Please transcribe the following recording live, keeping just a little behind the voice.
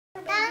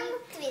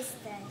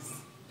sisters.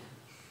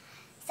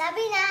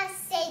 Sabrina,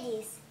 say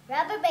this.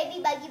 Rubber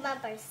baby buggy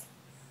bumpers.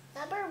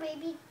 Rubber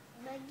baby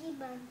buggy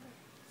bumpers.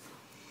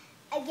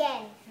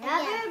 Again.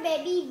 Rubber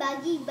baby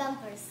buggy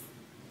bumpers.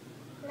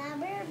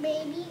 Rubber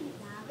baby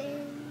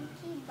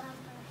buggy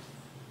bumpers.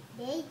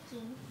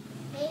 Baking.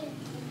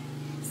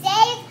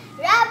 Say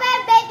rubber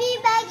baby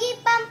buggy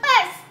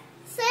bumpers.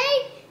 Say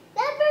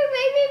rubber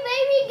baby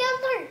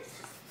bumpers.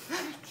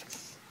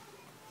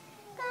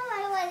 Come on,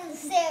 I want to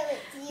say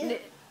it to you.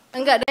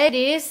 Enggak,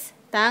 Daddies.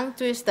 Tongue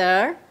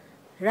twister.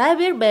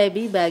 Rubber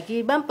baby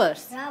buggy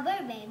bumpers.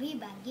 Rubber baby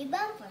buggy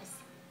bumpers.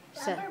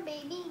 Rubber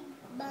baby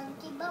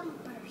buggy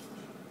bumpers.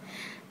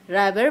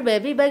 Rubber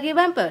baby buggy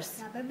bumpers.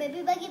 Rubber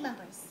baby buggy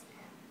bumpers.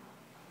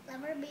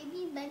 Rubber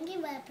baby buggy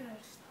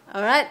bumpers.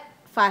 Alright,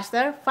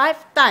 faster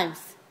 5 times.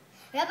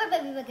 Rubber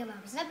baby buggy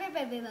bumpers. Rubber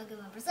baby buggy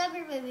bumpers.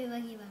 Rubber baby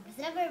buggy bumpers.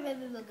 Rubber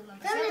baby buggy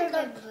bumpers. Rubber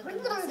baby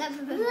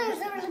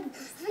buggy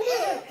bumpers.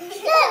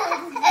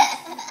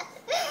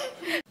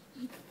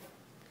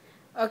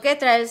 Okay,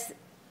 try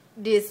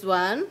this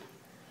one.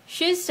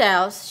 She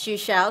sells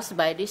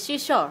by the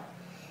seashore.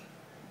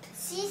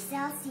 She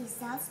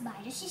sells by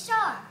the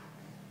seashore.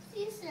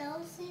 She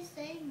sells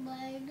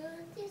by the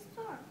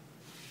seashore.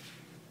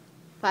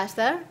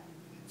 Faster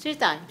 3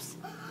 times.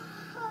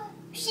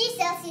 She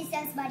sells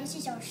by the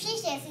seashore. She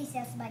sells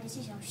by the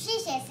seashore. She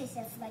sells by the seashore. She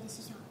sells by the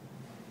seashore.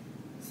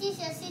 She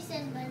sells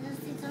by the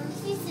seashore.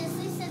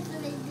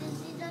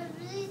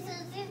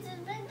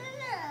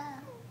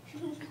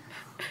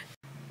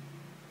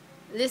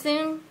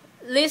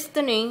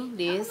 Listening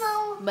this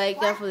by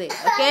carefully.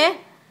 Okay?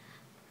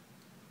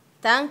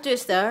 Tongue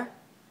twister.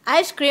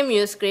 Ice cream,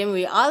 you scream,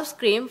 we all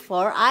scream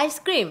for ice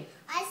cream.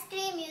 Ice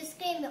cream, you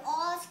scream, we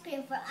all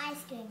scream for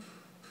ice cream.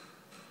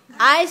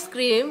 Ice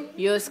cream,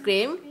 you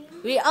scream,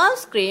 we all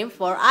scream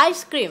for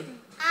ice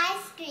cream.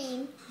 Ice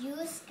cream, you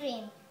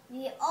scream,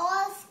 we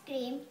all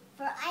scream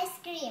for ice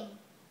cream.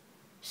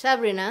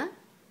 Sabrina.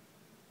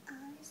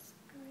 Ice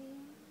cream,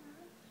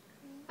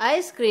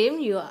 Ice cream,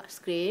 you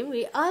scream,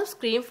 we all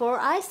scream for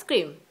ice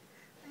cream.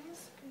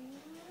 ice cream,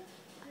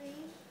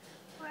 scream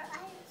for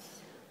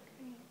ice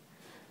cream.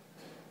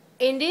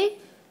 Indy,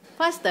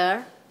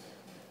 faster.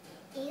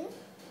 In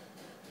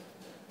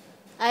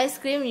Ice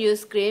cream, you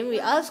scream, we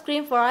all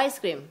scream for ice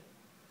cream.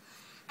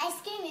 ice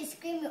cream, you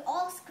scream, we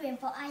all scream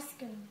for ice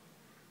cream.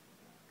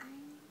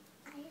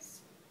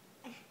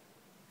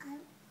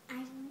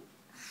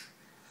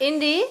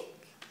 Indy,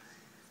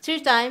 3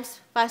 times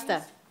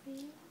faster.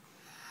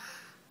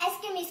 Ice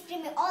cream, you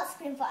scream, we all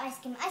scream for ice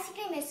cream. Ice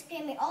cream, you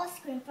scream, we all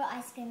scream for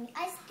ice cream.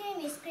 Ice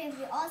cream, you scream,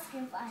 we all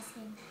scream for ice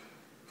cream.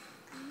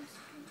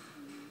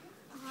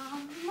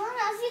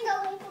 Mana sih nggak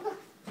mau